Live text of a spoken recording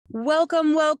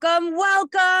Welcome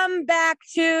back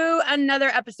to another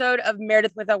episode of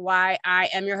Meredith with a Y. I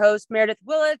am your host, Meredith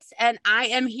Willits, and I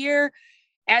am here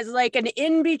as like an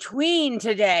in-between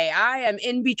today. I am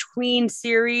in between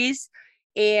series,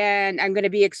 and I'm going to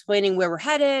be explaining where we're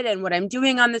headed and what I'm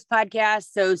doing on this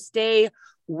podcast. So stay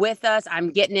with us. I'm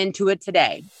getting into it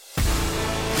today.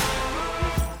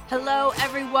 Hello,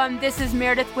 everyone. This is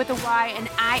Meredith with a Y, and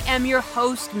I am your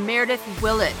host, Meredith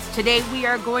Willits. Today, we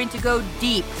are going to go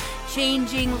deep,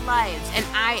 changing lives, and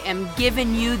I am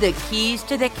giving you the keys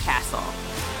to the castle.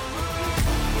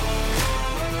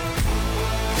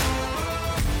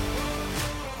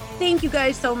 Thank you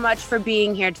guys so much for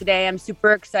being here today. I'm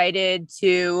super excited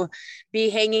to be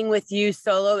hanging with you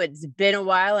solo. It's been a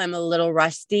while. I'm a little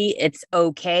rusty. It's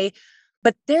okay.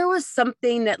 But there was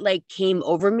something that came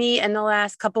over me in the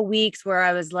last couple weeks where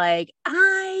I was like,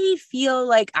 I feel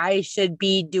like I should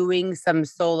be doing some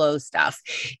solo stuff.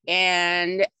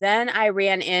 And then I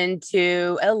ran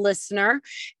into a listener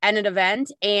at an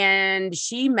event, and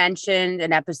she mentioned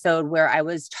an episode where I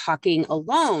was talking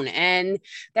alone, and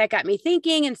that got me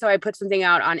thinking. And so I put something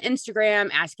out on Instagram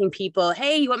asking people,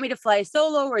 hey, you want me to fly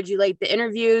solo, or did you like the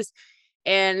interviews?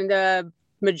 And the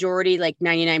majority,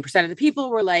 99% of the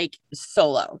people were like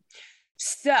solo.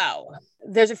 So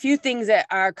there's a few things that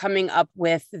are coming up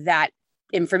with that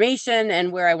information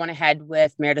and where I want to head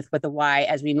with Meredith with a Y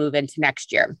as we move into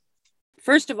next year.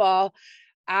 First of all,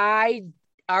 I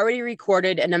already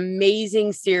recorded an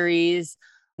amazing series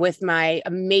with my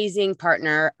amazing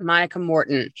partner, Monica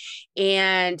Morton.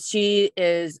 And she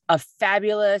is a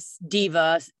fabulous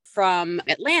diva from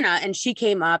Atlanta, and she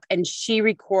came up and she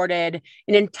recorded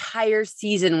an entire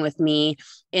season with me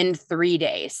in 3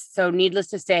 days. So needless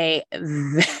to say,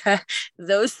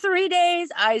 those 3 days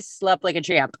I slept like a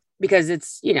champ because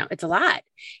it's a lot.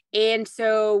 And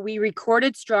so we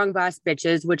recorded Strong Boss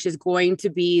Bitches, which is going to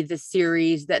be the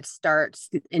series that starts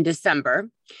in December.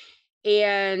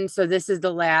 And so this is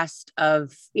the last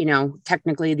of,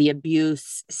 technically the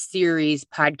abuse series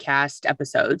podcast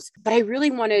episodes. But I really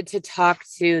wanted to talk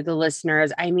to the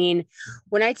listeners. I mean,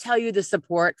 when I tell you the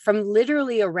support from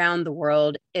literally around the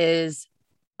world is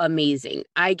amazing.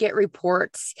 I get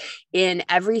reports in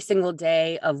every single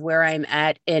day of where I'm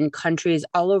at in countries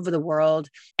all over the world.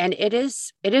 And it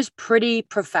is pretty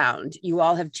profound. You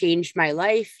all have changed my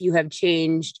life. You have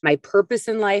changed my purpose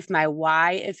in life, my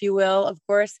why, if you will, of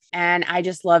course. And I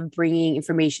just love bringing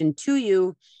information to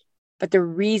you. But the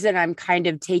reason I'm kind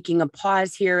of taking a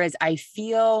pause here is I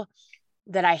feel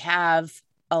that I have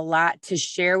a lot to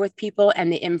share with people,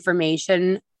 and the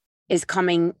information is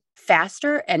coming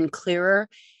faster and clearer.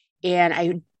 And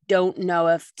I don't know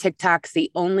if TikTok's the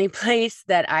only place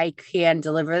that I can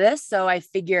deliver this. So I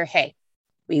figure, hey,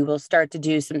 we will start to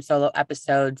do some solo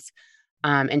episodes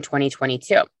in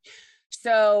 2022.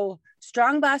 So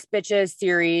Strong Boss Bitches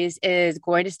series is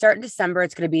going to start in December.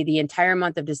 It's going to be the entire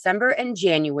month of December and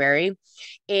January.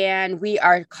 And we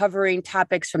are covering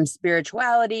topics from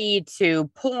spirituality to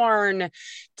porn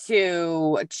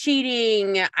to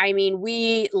cheating. I mean,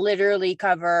 we literally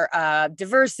cover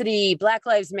diversity, Black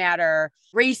Lives Matter,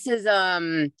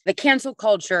 racism, the cancel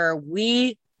culture.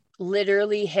 We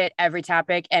literally hit every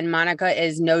topic, and Monica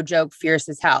is no joke, fierce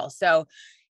as hell. So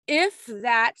if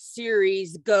that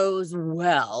series goes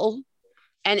well,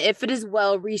 and if it is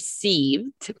well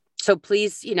received, so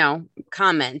please,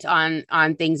 comment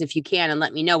on things if you can and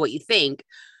let me know what you think.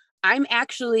 I'm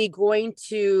actually going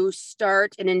to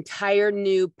start an entire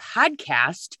new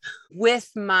podcast with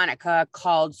Monica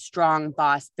called Strong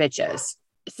Boss Bitches.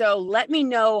 So let me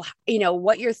know,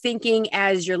 what you're thinking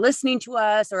as you're listening to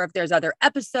us, or if there's other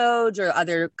episodes or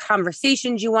other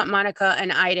conversations you want Monica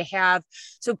and I to have.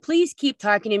 So please keep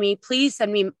talking to me. Please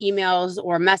send me emails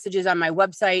or messages on my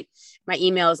website. My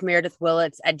email is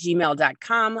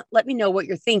meredithwillits@gmail.com. Let me know what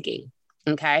you're thinking.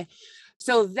 Okay.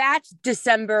 So that's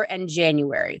December and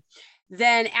January.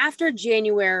 Then after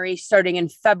January, starting in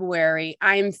February,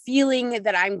 I'm feeling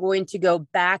that I'm going to go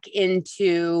back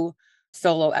into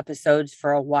solo episodes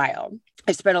for a while.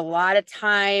 I spent a lot of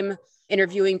time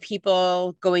interviewing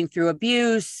people, going through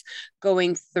abuse,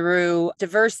 going through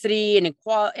diversity and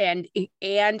equality.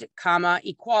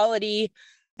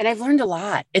 And I've learned a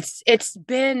lot. It's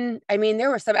been, there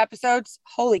were some episodes,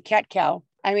 holy cat cow.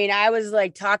 I was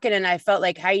talking and I felt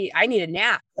like I need a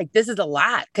nap. This is a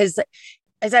lot. Because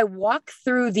as I walk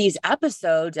through these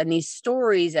episodes and these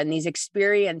stories and these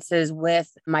experiences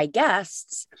with my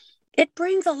guests, it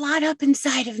brings a lot up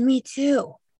inside of me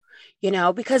too,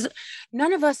 because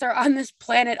none of us are on this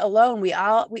planet alone.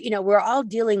 We're all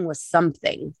dealing with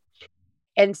something.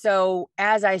 And so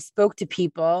as I spoke to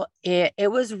people,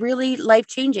 it was really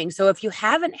life-changing. So if you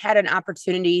haven't had an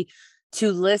opportunity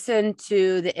to listen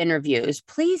to the interviews,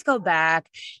 please go back,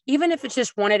 even if it's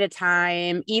just one at a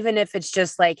time, even if it's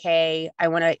just like, hey, I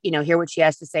want to, hear what she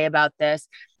has to say about this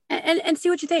and see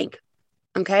what you think.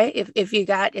 Okay. If you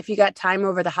got time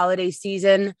over the holiday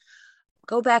season,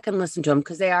 go back and listen to them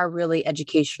because they are really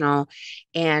educational.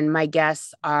 And my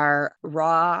guests are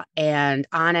raw and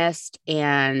honest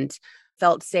and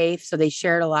felt safe. So they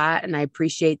shared a lot and I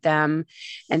appreciate them.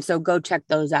 And so go check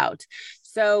those out.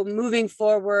 So moving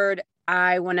forward,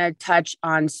 I want to touch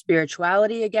on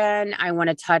spirituality again. I want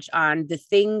to touch on the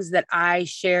things that I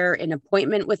share in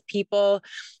appointment with people,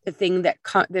 the things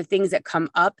that come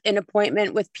up in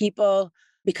appointment with people,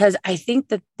 because I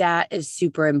think that is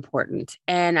super important.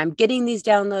 And I'm getting these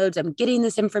downloads, I'm getting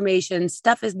this information,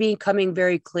 stuff is becoming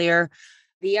very clear.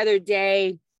 The other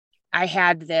day, I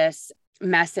had this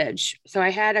message. So I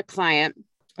had a client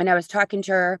and I was talking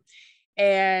to her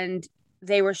and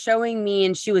they were showing me,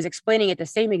 and she was explaining at the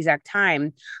same exact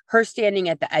time, her standing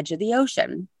at the edge of the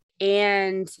ocean.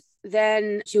 And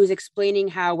then she was explaining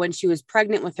how when she was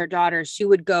pregnant with her daughter, she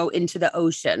would go into the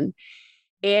ocean.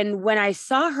 And when I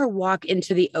saw her walk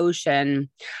into the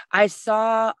ocean, I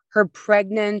saw her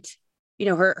pregnant,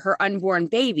 her unborn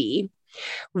baby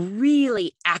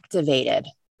really activated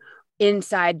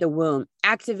inside the womb,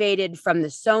 activated from the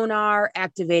sonar,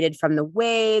 activated from the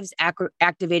waves,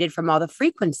 activated from all the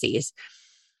frequencies.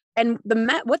 And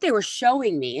what they were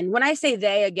showing me, and when I say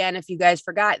they, again, if you guys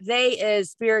forgot, they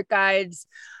is spirit guides,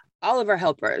 all of our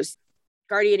helpers,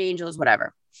 guardian angels,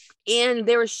 whatever. And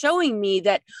they were showing me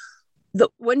that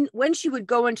when she would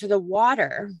go into the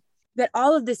water, that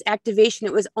all of this activation,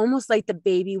 it was almost like the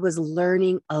baby was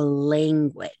learning a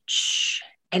language.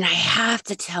 And I have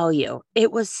to tell you,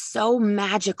 it was so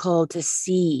magical to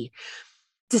see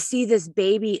this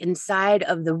baby inside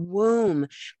of the womb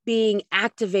being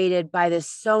activated by the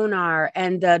sonar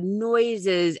and the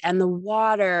noises and the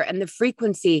water and the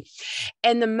frequency.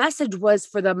 And the message was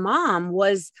for the mom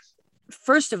was,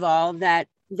 first of all, that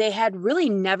they had really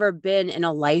never been in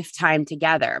a lifetime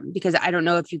together, because I don't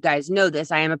know if you guys know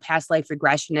this. I am a past life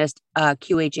regressionist,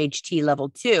 QHHT level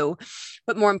 2,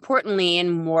 but more importantly,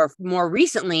 and more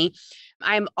recently,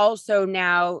 I'm also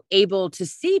now able to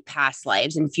see past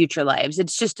lives and future lives.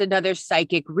 It's just another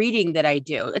psychic reading that I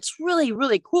do. It's really,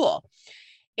 really cool.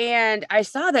 And I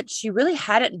saw that she really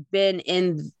hadn't been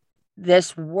in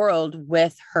this world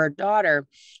with her daughter,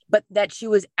 but that she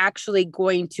was actually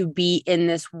going to be in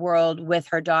this world with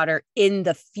her daughter in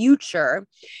the future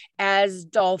as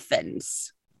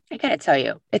dolphins. I gotta tell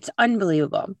you, it's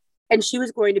unbelievable. And she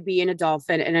was going to be in a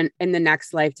dolphin in the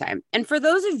next lifetime. And for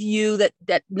those of you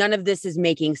that none of this is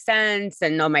making sense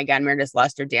and, oh my God, Meredith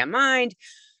lost her damn mind,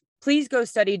 please go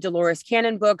study Dolores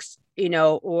Cannon books,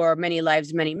 or Many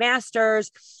Lives, Many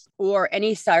Masters, or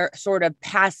any sort of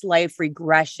past life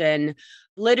regression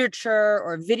literature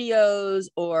or videos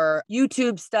or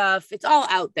YouTube stuff. It's all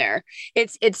out there.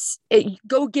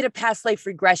 Go get a past life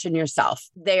regression yourself.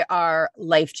 They are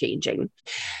life-changing.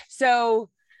 So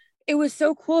it was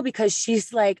so cool because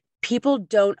she's like, people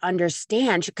don't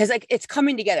understand, because like it's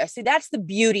coming together. See, that's the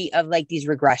beauty of like these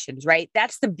regressions, right?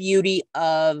 That's the beauty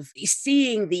of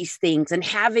seeing these things and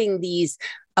having these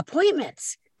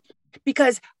appointments,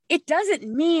 because it doesn't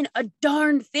mean a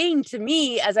darn thing to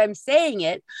me as I'm saying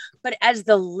it, but as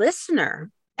the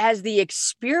listener, as the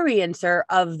experiencer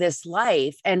of this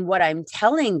life and what I'm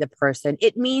telling the person,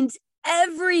 it means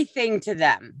everything to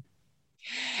them.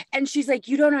 And she's like,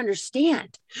 you don't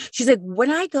understand. She's like,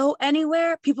 when I go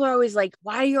anywhere, people are always like,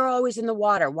 why are you always in the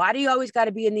water? Why do you always got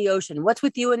to be in the ocean? What's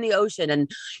with you in the ocean? And,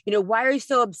 why are you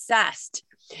so obsessed?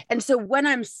 And so when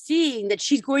I'm seeing that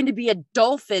she's going to be a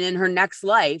dolphin in her next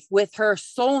life with her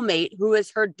soulmate, who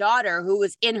is her daughter, who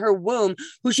was in her womb,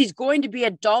 who she's going to be a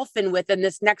dolphin with in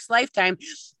this next lifetime,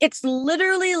 it's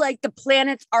literally like the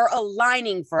planets are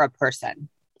aligning for a person.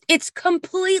 It's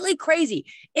completely crazy.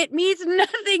 It means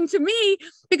nothing to me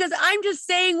because I'm just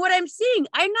saying what I'm seeing.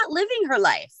 I'm not living her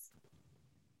life.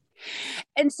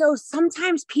 And so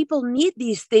sometimes people need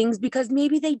these things because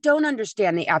maybe they don't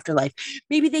understand the afterlife.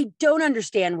 Maybe they don't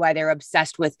understand why they're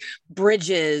obsessed with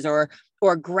bridges or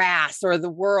grass or the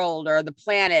world or the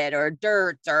planet or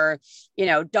dirt or,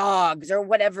 dogs or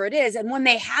whatever it is. And when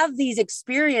they have these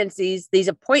experiences, these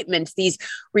appointments, these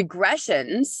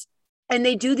regressions, and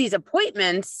they do these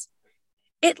appointments,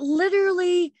 it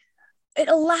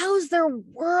allows their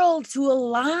world to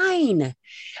align.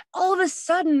 All of a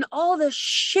sudden, all the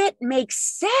shit makes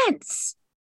sense.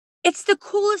 It's the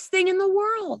coolest thing in the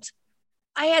world.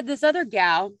 I had this other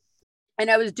gal and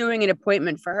I was doing an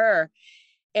appointment for her.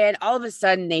 And all of a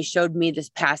sudden they showed me this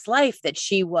past life that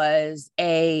she was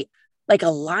a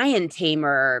lion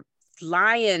tamer,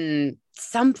 lion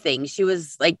something. She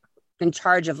was like in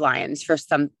charge of lions for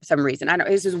some reason. I don't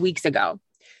know. This was weeks ago,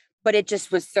 but it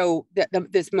just was so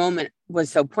this moment was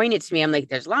so poignant to me. I'm like,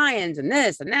 there's lions and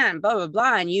this and that and blah, blah,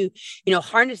 blah. And you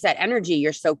harness that energy.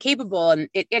 You're so capable. And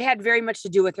it had very much to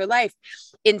do with her life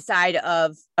inside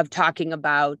of talking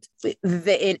about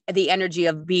the energy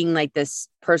of being like this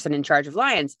person in charge of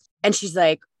lions. And she's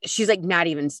like not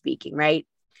even speaking. Right.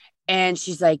 And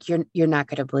she's like, you're not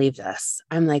going to believe this.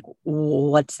 I'm like,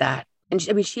 what's that?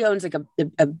 And she owns like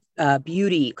a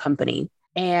beauty company.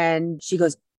 And she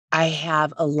goes, I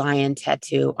have a lion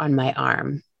tattoo on my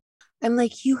arm. I'm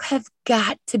like, you have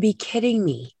got to be kidding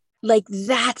me. Like,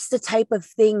 that's the type of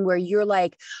thing where you're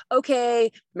like,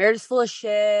 okay, Meredith's full of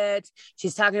shit.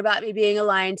 She's talking about me being a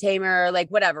lion tamer, like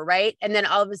whatever, right? And then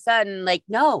all of a sudden, like,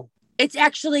 no, it's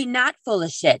actually not full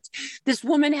of shit. This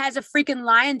woman has a freaking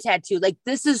lion tattoo. Like,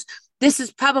 this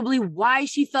is probably why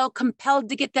she felt compelled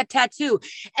to get that tattoo.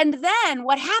 And then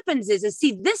what happens is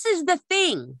see, this is the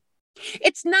thing.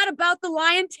 It's not about the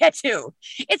lion tattoo.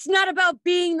 It's not about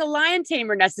being the lion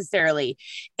tamer necessarily.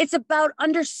 It's about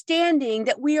understanding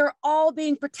that we are all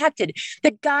being protected,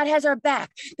 that God has our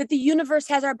back, that the universe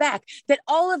has our back, that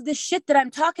all of this shit that I'm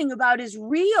talking about is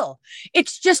real.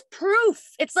 It's just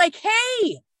proof. It's like,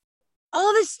 hey,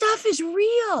 all this stuff is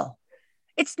real.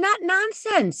 It's not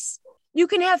nonsense. You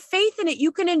can have faith in it.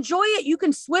 You can enjoy it. You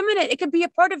can swim in it. It can be a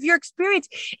part of your experience.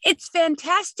 It's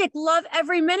fantastic. Love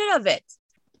every minute of it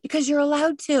because you're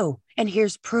allowed to. And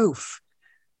here's proof.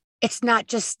 It's not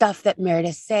just stuff that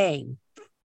Meredith's saying.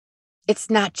 It's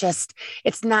not just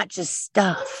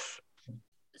stuff.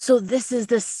 So this is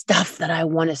the stuff that I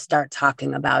want to start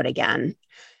talking about again.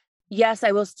 Yes,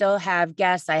 I will still have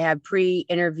guests. I have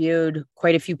pre-interviewed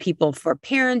quite a few people for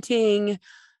parenting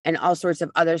and all sorts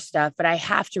of other stuff, but I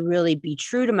have to really be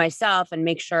true to myself and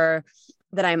make sure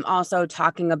that I'm also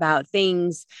talking about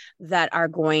things that are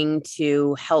going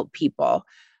to help people.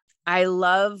 I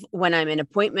love when I'm in an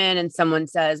appointment and someone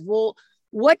says, well,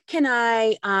 what can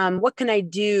I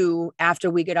do after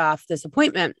we get off this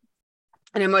appointment?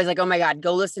 And I'm always like, oh my God,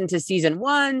 go listen to season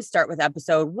 1, start with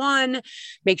episode 1,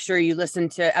 make sure you listen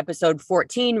to episode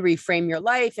 14, reframe your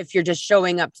life. If you're just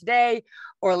showing up today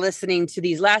or listening to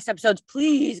these last episodes,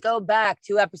 please go back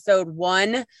to episode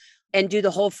 1 and do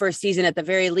the whole first season at the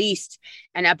very least.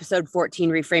 And episode 14,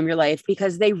 reframe your life,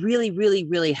 because they really, really,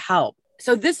 really help.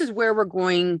 So this is where we're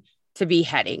going to be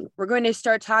heading. We're going to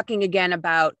start talking again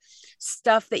about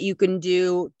stuff that you can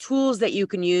do, tools that you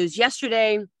can use.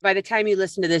 Yesterday, by the time you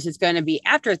listen to this, it's going to be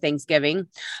after Thanksgiving,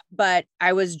 but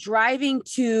I was driving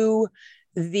to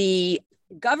the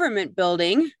government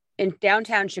building in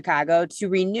downtown Chicago to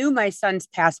renew my son's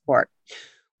passport.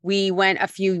 We went a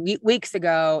few weeks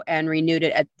ago and renewed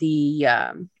it at the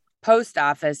post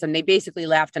office, and they basically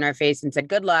laughed in our face and said,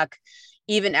 good luck.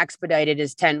 Even expedited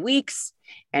is 10 weeks.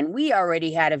 And we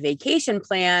already had a vacation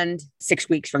planned 6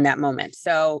 weeks from that moment.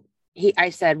 So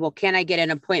I said, well, can I get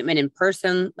an appointment in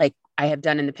person like I have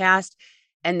done in the past?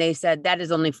 And they said that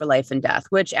is only for life and death,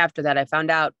 which after that I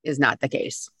found out is not the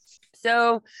case.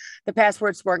 So the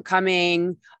passports weren't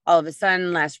coming. All of a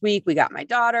sudden last week we got my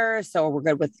daughter. So we're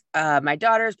good with my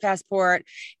daughter's passport.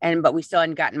 But we still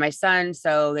hadn't gotten my son.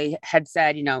 So they had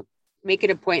said, make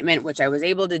an appointment, which I was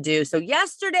able to do. So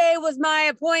yesterday was my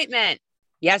appointment.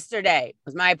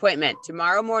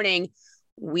 Tomorrow morning,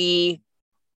 we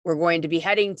were going to be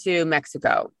heading to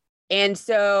Mexico. And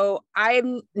so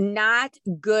I'm not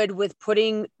good with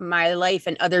putting my life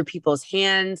in other people's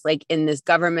hands, like in this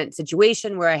government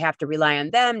situation where I have to rely on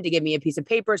them to give me a piece of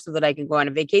paper so that I can go on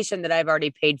a vacation that I've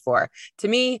already paid for. To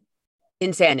me,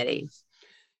 insanity.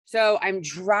 So I'm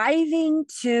driving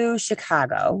to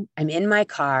Chicago. I'm in my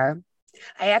car.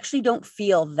 I actually don't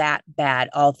feel that bad,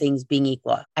 all things being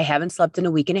equal. I haven't slept in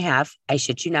a week and a half. I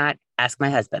shit you not. Ask my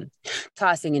husband.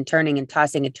 Tossing and turning and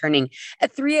tossing and turning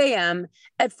at 3 a.m.,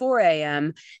 at 4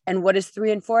 a.m. And what is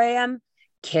 3 and 4 a.m.?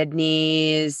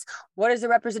 Kidneys. What is the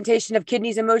representation of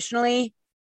kidneys emotionally?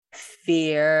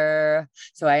 Fear.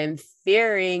 So I am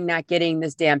fearing not getting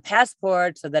this damn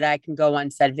passport so that I can go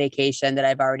on said vacation that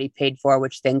I've already paid for,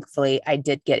 which thankfully I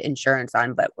did get insurance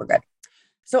on, but we're good.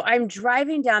 So I'm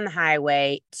driving down the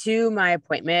highway to my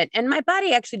appointment, and my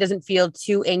body actually doesn't feel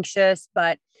too anxious,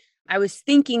 but I was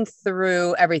thinking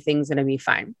through everything's going to be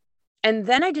fine. And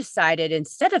then I decided,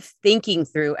 instead of thinking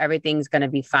through everything's going to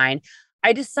be fine,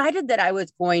 I decided that I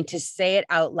was going to say it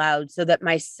out loud so that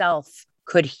myself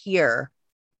could hear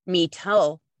me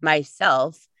tell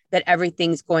myself that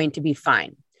everything's going to be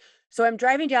fine. So I'm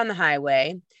driving down the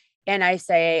highway, and I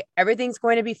say, everything's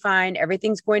going to be fine.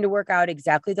 Everything's going to work out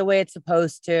exactly the way it's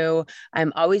supposed to.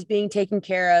 I'm always being taken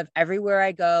care of everywhere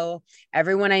I go.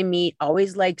 Everyone I meet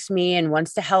always likes me and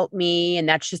wants to help me. And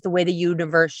that's just the way the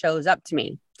universe shows up to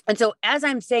me. And so as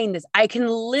I'm saying this, I can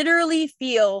literally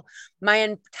feel my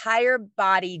entire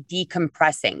body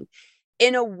decompressing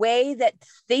in a way that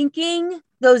thinking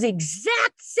those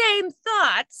exact same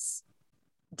thoughts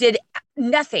did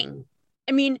nothing.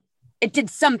 I mean, it did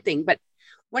something, but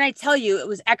when I tell you it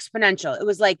was exponential, it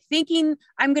was like thinking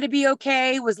I'm going to be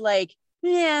okay was like,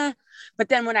 yeah. But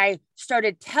then when I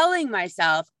started telling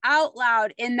myself out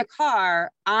loud in the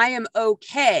car, I am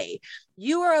okay.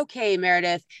 You are okay,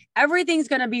 Meredith. Everything's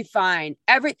going to be fine.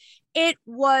 It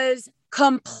was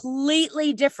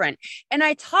completely different. And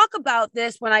I talk about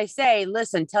this when I say,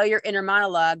 listen, tell your inner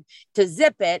monologue to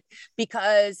zip it,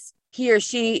 because he or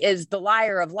she is the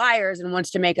liar of liars and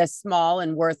wants to make us small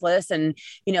and worthless and,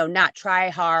 not try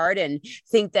hard and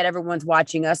think that everyone's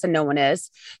watching us and no one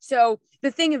is. So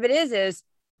the thing of it is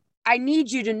I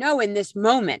need you to know in this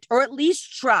moment, or at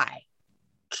least try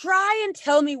and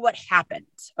tell me what happened.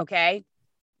 Okay.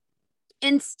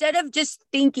 Instead of just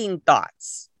thinking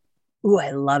thoughts. Ooh,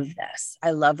 I love this.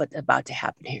 I love what's about to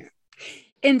happen here.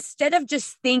 Instead of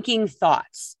just thinking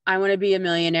thoughts, I want to be a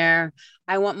millionaire.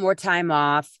 I want more time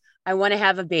off. I want to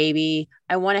have a baby.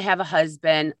 I want to have a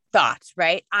husband. Thoughts,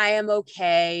 right? I am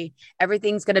okay.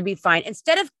 Everything's going to be fine.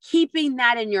 Instead of keeping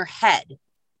that in your head,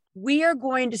 we are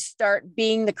going to start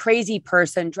being the crazy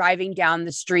person driving down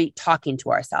the street talking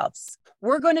to ourselves.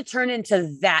 We're going to turn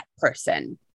into that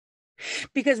person.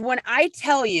 Because when I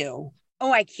tell you,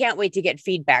 oh, I can't wait to get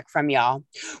feedback from y'all.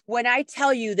 When I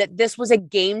tell you that this was a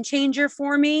game changer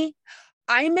for me,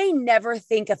 I may never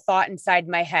think a thought inside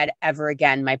my head ever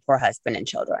again, my poor husband and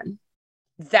children.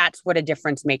 That's what a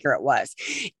difference maker it was.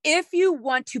 If you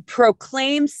want to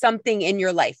proclaim something in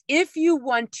your life, if you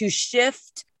want to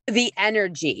shift the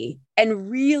energy and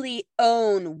really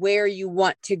own where you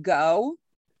want to go,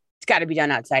 it's got to be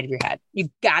done outside of your head.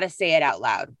 You've got to say it out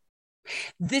loud.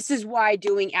 This is why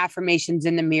doing affirmations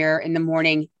in the mirror in the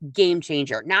morning, game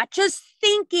changer, not just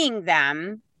thinking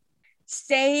them,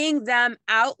 saying them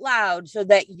out loud so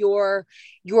that your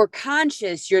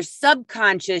conscious, your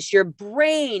subconscious, your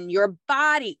brain, your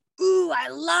body, ooh, I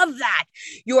love that.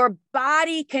 Your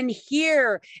body can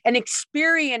hear and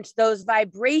experience those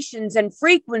vibrations and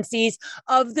frequencies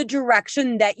of the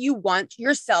direction that you want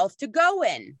yourself to go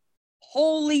in.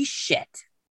 Holy shit.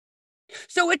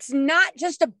 So it's not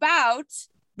just about,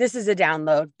 this is a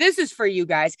download. This is for you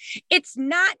guys. It's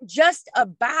not just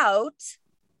about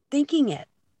thinking it,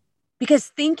 because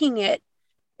thinking it,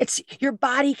 it's your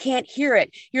body can't hear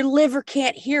it. Your liver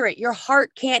can't hear it. Your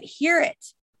heart can't hear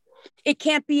it. It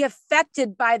can't be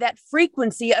affected by that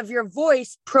frequency of your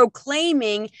voice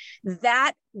proclaiming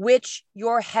that which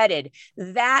you're headed,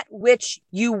 that which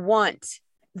you want,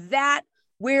 that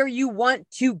where you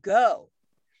want to go.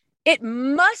 It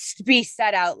must be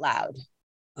said out loud.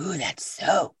 Ooh, that's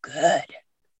so good.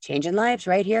 Changing lives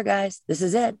right here, guys. This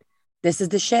is it. This is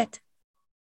the shit.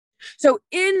 So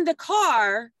in the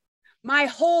car, my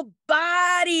whole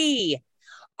body,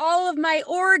 all of my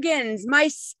organs, my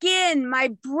skin, my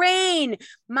brain,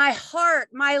 my heart,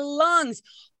 my lungs,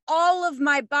 all of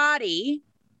my body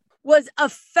was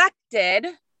affected.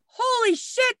 Holy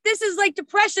shit, this is like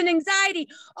depression, anxiety,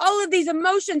 all of these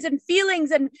emotions and feelings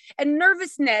and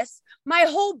nervousness. My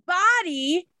whole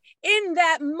body in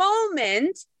that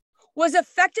moment was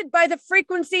affected by the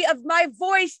frequency of my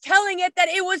voice telling it that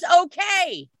it was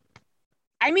okay.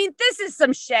 I mean, this is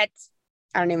some shit.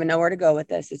 I don't even know where to go with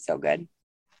this. It's so good.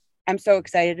 I'm so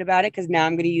excited about it because now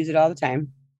I'm going to use it all the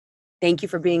time. Thank you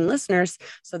for being listeners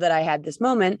so that I had this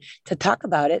moment to talk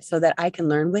about it so that I can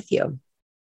learn with you.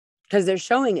 Because they're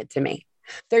showing it to me.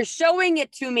 They're showing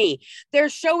it to me. They're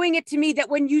showing it to me that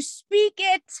when you speak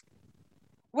it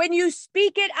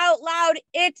out loud,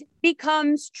 it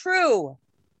becomes true.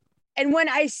 And when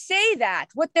I say that,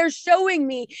 what they're showing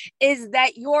me is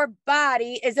that your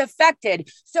body is affected.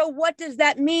 So what does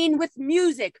that mean with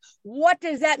music? What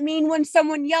does that mean when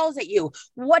someone yells at you?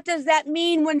 What does that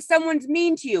mean when someone's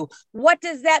mean to you? What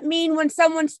does that mean when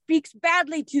someone speaks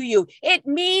badly to you? It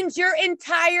means your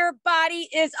entire body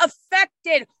is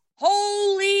affected.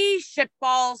 Holy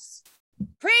shitballs.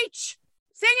 Preach.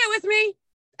 Sing it with me.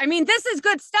 I mean, this is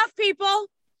good stuff, people.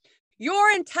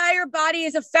 Your entire body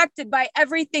is affected by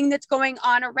everything that's going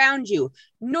on around you.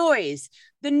 Noise,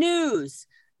 the news,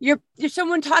 you're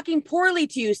someone talking poorly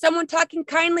to you, someone talking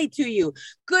kindly to you,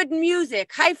 good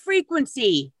music, high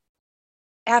frequency,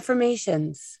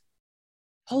 affirmations.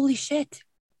 Holy shit.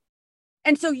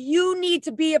 And so you need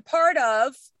to be a part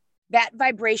of that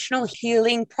vibrational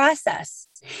healing process.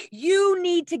 You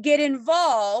need to get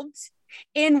involved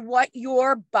in what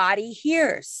your body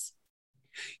hears.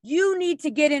 You need to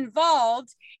get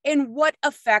involved in what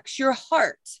affects your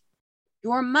heart,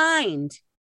 your mind,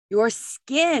 your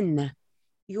skin,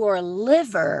 your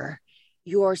liver,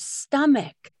 your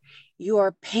stomach,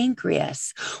 your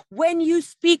pancreas. When you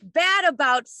speak bad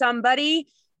about somebody,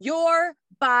 your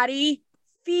body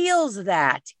feels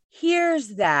that,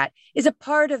 hears that, is a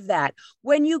part of that.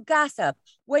 When you gossip,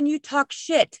 when you talk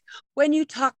shit, when you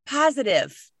talk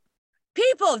positive.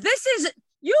 People,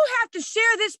 you have to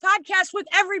share this podcast with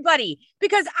everybody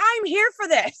because I'm here for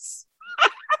this.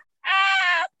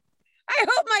 I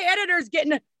hope my editor's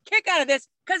getting a kick out of this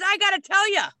because I got to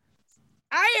tell you,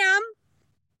 I am.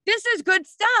 This is good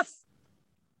stuff.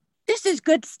 This is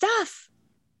good stuff.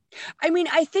 I mean,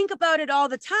 I think about it all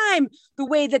the time, the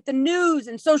way that the news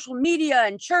and social media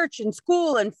and church and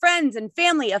school and friends and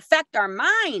family affect our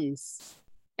minds.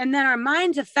 And then our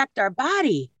minds affect our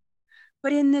body.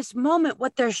 But in this moment,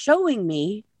 what they're showing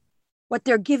me, what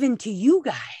they're giving to you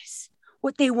guys,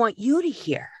 what they want you to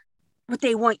hear, what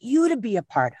they want you to be a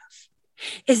part of,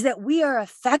 is that we are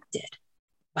affected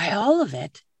by all of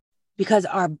it because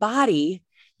our body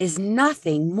is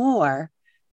nothing more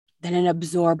than an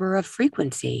absorber of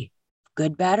frequency,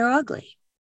 good, bad, or ugly.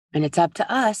 And it's up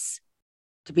to us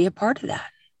to be a part of that.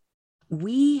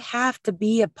 We have to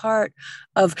be a part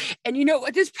of, and you know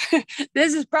what, this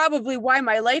is probably why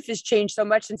my life has changed so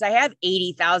much since I have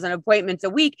 80,000 appointments a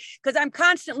week, because I'm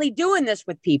constantly doing this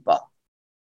with people.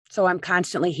 So I'm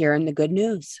constantly hearing the good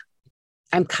news.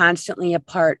 I'm constantly a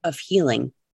part of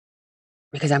healing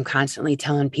because I'm constantly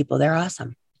telling people they're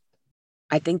awesome.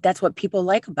 I think that's what people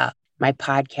like about my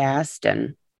podcast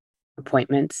and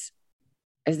appointments,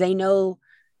 is they know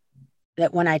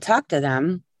that when I talk to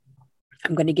them,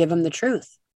 I'm going to give them the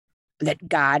truth, that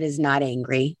God is not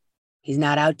angry. He's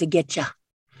not out to get you.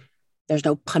 There's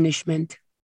no punishment.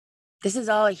 This is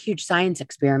all a huge science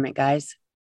experiment, guys.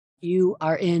 You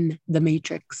are in the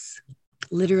matrix,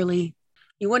 literally.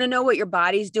 You want to know what your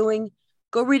body's doing?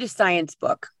 Go read a science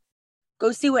book.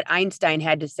 Go see what Einstein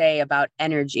had to say about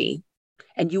energy,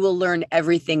 and you will learn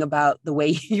everything about the way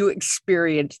you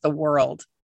experience the world.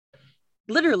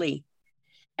 Literally.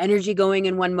 Energy going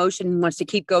in one motion wants to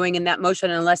keep going in that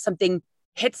motion unless something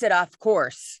hits it off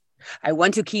course. I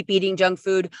want to keep eating junk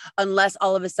food unless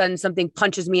all of a sudden something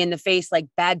punches me in the face, like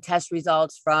bad test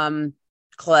results from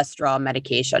cholesterol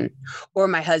medication, or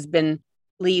my husband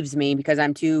leaves me because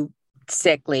I'm too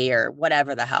sickly or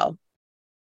whatever the hell.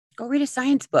 Go read a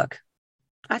science book.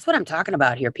 That's what I'm talking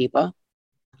about here, people.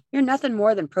 You're nothing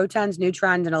more than protons,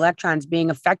 neutrons, and electrons being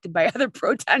affected by other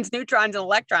protons, neutrons, and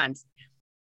electrons.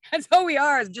 That's all we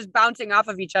are, is just bouncing off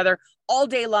of each other all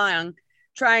day long,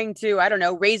 trying to,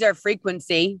 raise our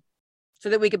frequency so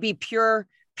that we could be pure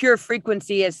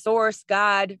frequency as source,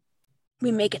 God.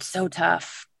 We make it so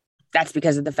tough. That's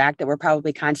because of the fact that we're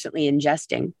probably constantly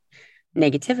ingesting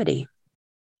negativity.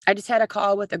 I just had a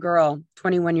call with a girl,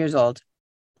 21 years old,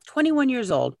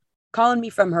 calling me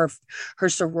from her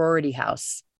sorority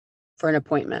house for an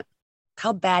appointment.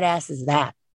 How badass is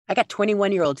that? I got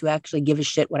 21-year-olds who actually give a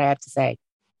shit what I have to say.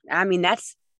 I mean,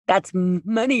 that's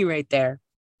money right there.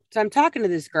 So I'm talking to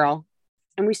this girl,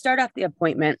 and we start off the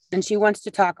appointment, and she wants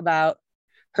to talk about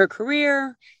her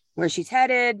career, where she's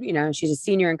headed. You know, she's a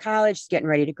senior in college. She's getting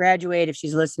ready to graduate. If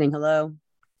she's listening, hello.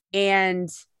 And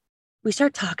we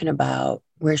start talking about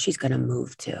where she's going to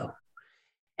move to.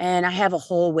 And I have a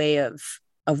whole way of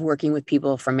working with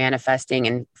people for manifesting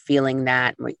and feeling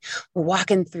that. We're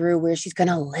walking through where she's going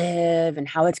to live and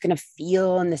how it's going to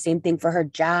feel, and the same thing for her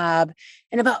job.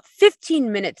 And about 15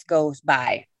 minutes goes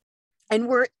by, and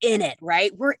we're in it,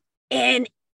 right? We're in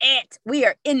it. We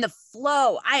are in the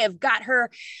flow. I have got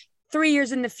her 3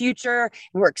 years in the future,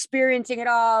 and we're experiencing it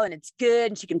all, and it's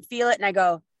good, and she can feel it. And I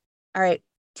go, all right,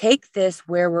 take this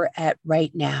where we're at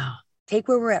right now. Take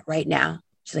where we're at right now.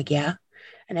 She's like, yeah.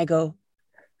 And I go,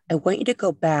 I want you to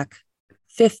go back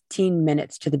 15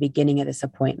 minutes to the beginning of this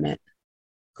appointment.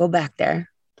 Go back there.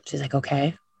 She's like,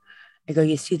 okay. I go,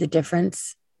 you see the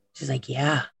difference? She's like,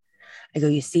 yeah. I go,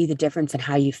 you see the difference in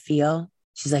how you feel?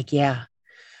 She's like, yeah.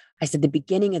 I said, the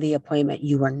beginning of the appointment,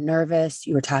 you were nervous.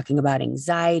 You were talking about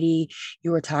anxiety.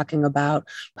 You were talking about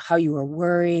how you were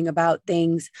worrying about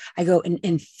things. I go,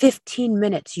 in 15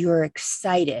 minutes, you're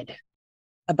excited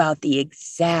about the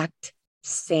exact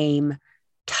same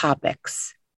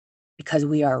topics, because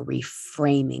we are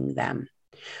reframing them.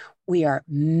 We are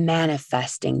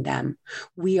manifesting them.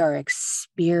 We are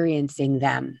experiencing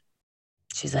them.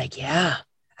 She's like, yeah,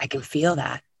 I can feel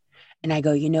that. And I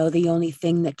go, the only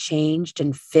thing that changed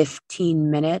in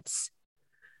 15 minutes?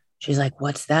 She's like,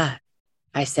 what's that?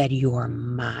 I said, your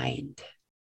mind.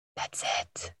 That's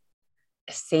it.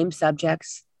 Same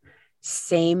subjects,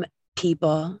 same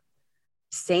people,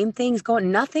 same things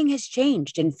going. Nothing has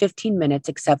changed in 15 minutes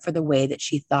except for the way that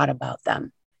she thought about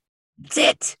them. That's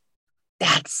it.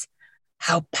 That's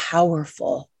how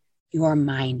powerful your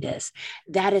mind is.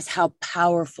 That is how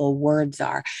powerful words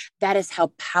are. That is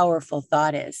how powerful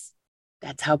thought is.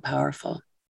 That's how powerful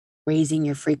raising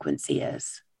your frequency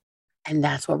is. And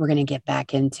that's what we're going to get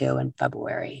back into in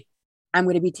February. I'm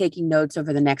going to be taking notes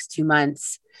over the next 2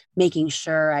 months, making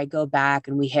sure I go back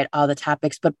and we hit all the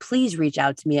topics. But please reach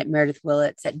out to me at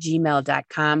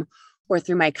meredithwillits@gmail.com or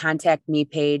through my contact me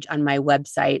page on my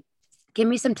website. Give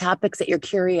me some topics that you're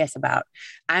curious about.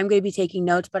 I'm going to be taking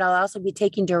notes, but I'll also be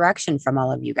taking direction from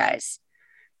all of you guys.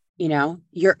 You know,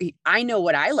 I know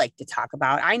what I like to talk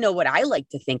about. I know what I like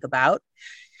to think about.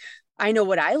 I know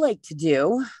what I like to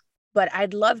do. But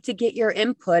I'd love to get your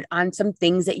input on some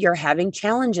things that you're having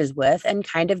challenges with and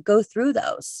kind of go through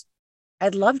those.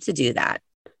 I'd love to do that.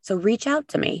 So reach out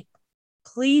to me.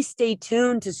 Please stay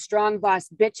tuned to Strong Boss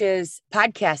Bitches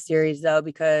podcast series, though,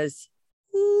 because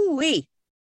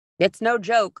it's no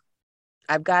joke.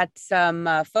 I've got some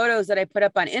photos that I put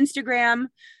up on Instagram,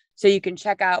 so you can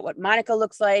check out what Monica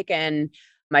looks like and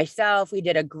myself. We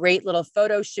did a great little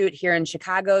photo shoot here in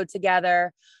Chicago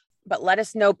together. But let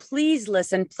us know. Please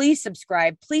listen. Please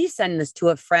subscribe. Please send this to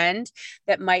a friend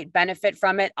that might benefit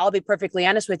from it. I'll be perfectly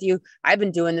honest with you. I've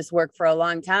been doing this work for a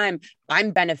long time.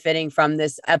 I'm benefiting from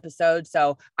this episode.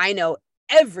 So I know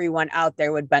everyone out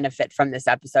there would benefit from this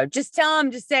episode. Just tell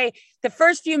them, just say the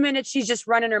first few minutes, she's just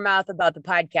running her mouth about the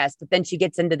podcast, but then she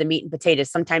gets into the meat and potatoes.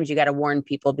 Sometimes you got to warn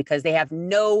people because they have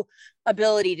no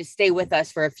ability to stay with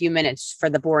us for a few minutes for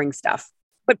the boring stuff.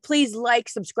 But please like,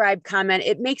 subscribe, comment.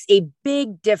 It makes a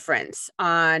big difference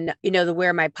on,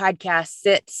 where my podcast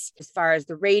sits as far as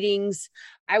the ratings.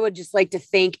 I would just like to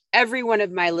thank every one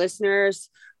of my listeners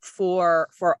for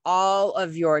all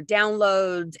of your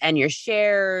downloads and your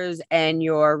shares and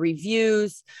your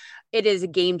reviews. It is a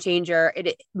game changer.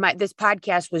 This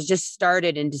podcast was just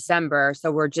started in December,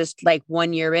 so we're just like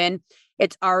 1 year in.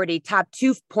 It's already top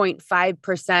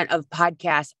 2.5% of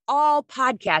podcasts, all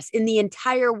podcasts in the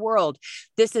entire world.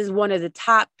 This is one of the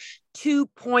top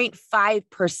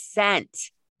 2.5%.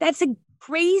 That's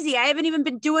crazy. I haven't even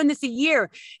been doing this a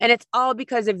year. And it's all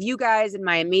because of you guys and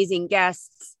my amazing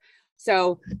guests.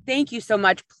 So thank you so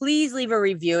much. Please leave a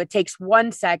review. It takes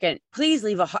 1 second. Please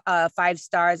leave a 5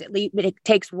 stars. It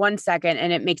takes 1 second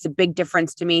and it makes a big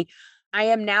difference to me. I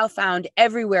am now found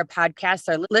everywhere podcasts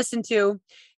are listened to.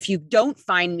 If you don't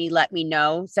find me, let me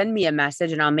know. Send me a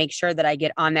message and I'll make sure that I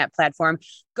get on that platform.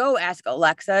 Go ask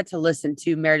Alexa to listen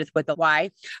to Meredith with a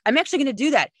Y. I'm actually going to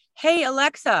do that. Hey,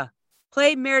 Alexa,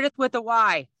 play Meredith with a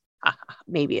Y.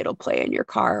 Maybe it'll play in your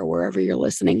car or wherever you're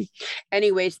listening.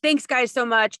 Anyways, thanks guys so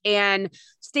much. And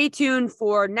stay tuned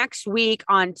for next week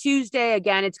on Tuesday.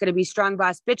 Again, it's going to be Strong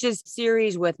Boss Bitches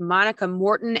series with Monica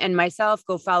Morton and myself.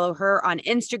 Go follow her on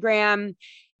Instagram.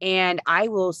 And I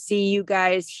will see you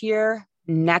guys here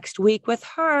next week with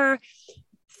her.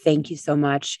 Thank you so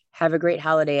much. Have a great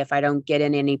holiday if I don't get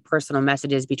in any personal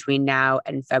messages between now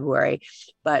and February.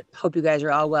 But hope you guys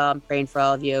are all well. I'm praying for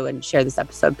all of you and share this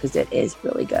episode because it is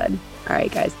really good. All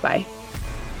right, guys. Bye.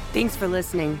 Thanks for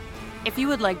listening. If you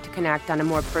would like to connect on a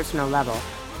more personal level,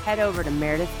 head over to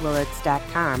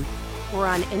meredithwillits.com or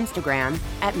on Instagram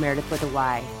at Meredith with a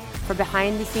Y for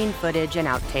behind-the-scene footage and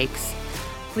outtakes.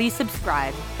 Please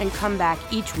subscribe and come back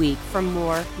each week for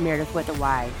more Meredith with a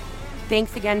Y.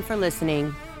 Thanks again for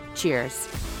listening. Cheers.